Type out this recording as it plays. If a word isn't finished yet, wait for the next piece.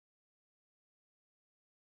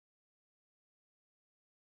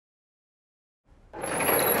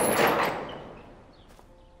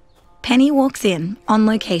Penny walks in, on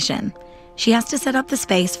location. She has to set up the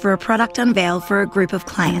space for a product unveil for a group of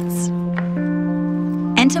clients.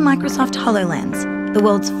 Enter Microsoft HoloLens, the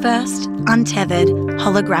world's first untethered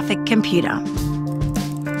holographic computer.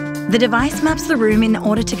 The device maps the room in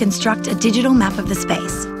order to construct a digital map of the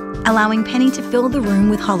space, allowing Penny to fill the room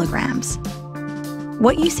with holograms.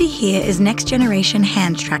 What you see here is next-generation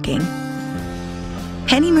hand tracking.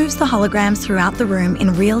 Penny moves the holograms throughout the room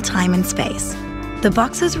in real time and space. The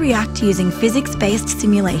boxes react using physics-based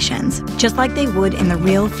simulations, just like they would in the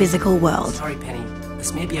real physical world. Sorry, Penny.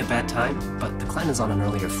 This may be a bad time, but the client is on an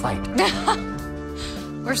earlier flight.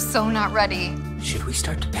 We're so not ready. Should we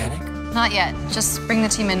start to panic? Not yet. Just bring the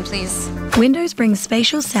team in, please. Windows brings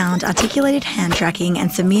spatial sound, articulated hand tracking,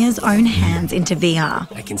 and Samir's own hands into VR.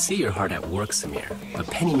 I can see you're hard at work, Samir, but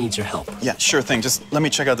Penny needs your help. Yeah, sure thing. Just let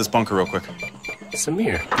me check out this bunker real quick.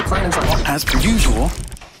 Samir, the client is on... As per usual,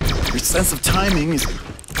 your sense of timing is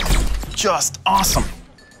just awesome.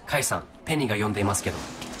 Kai-san, Pennyが呼んでいますけど。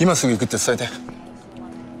今すぐ行くって伝えて。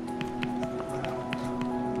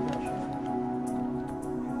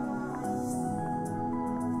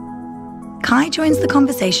Kai joins the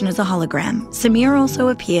conversation as a hologram. Samir also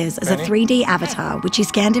appears as a 3D avatar, which he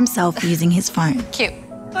scanned himself using his phone. Cute.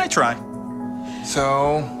 I try.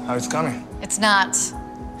 So, how's it coming? It's not.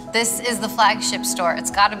 This is the flagship store.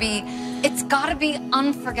 It's gotta be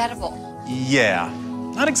unforgettable. Yeah,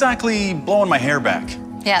 not exactly blowing my hair back.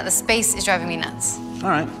 Yeah, the space is driving me nuts. All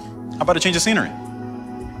right, how about a change of scenery?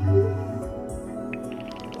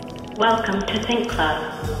 Welcome to Think Club.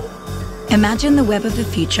 Imagine the web of the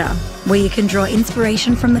future, where you can draw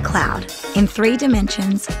inspiration from the cloud, in 3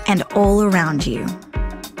 dimensions and all around you.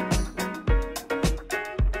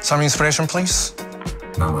 Some inspiration, please.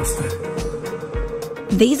 Namaste.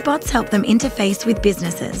 These bots help them interface with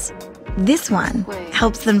businesses. This one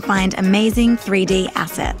helps them find amazing 3D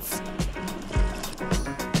assets.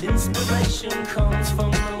 Inspiration comes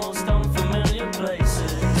from the most unfamiliar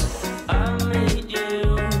places. I meet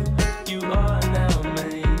you, you are now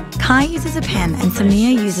me. Kai uses a pen and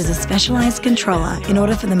Samir uses a specialized controller in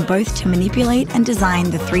order for them both to manipulate and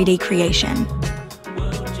design the 3D creation.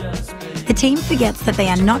 The team forgets that they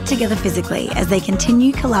are not together physically as they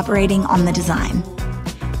continue collaborating on the design.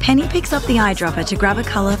 Penny picks up the eyedropper to grab a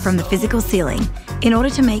color from the physical ceiling in order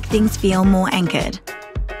to make things feel more anchored.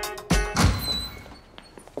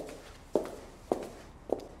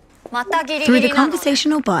 Through the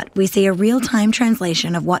conversational bot, we see a real-time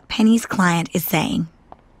translation of what Penny's client is saying.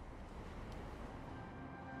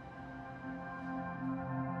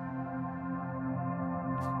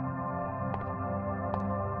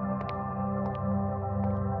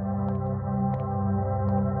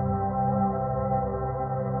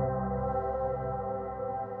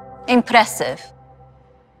 Impressive.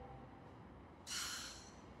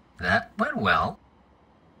 That went well.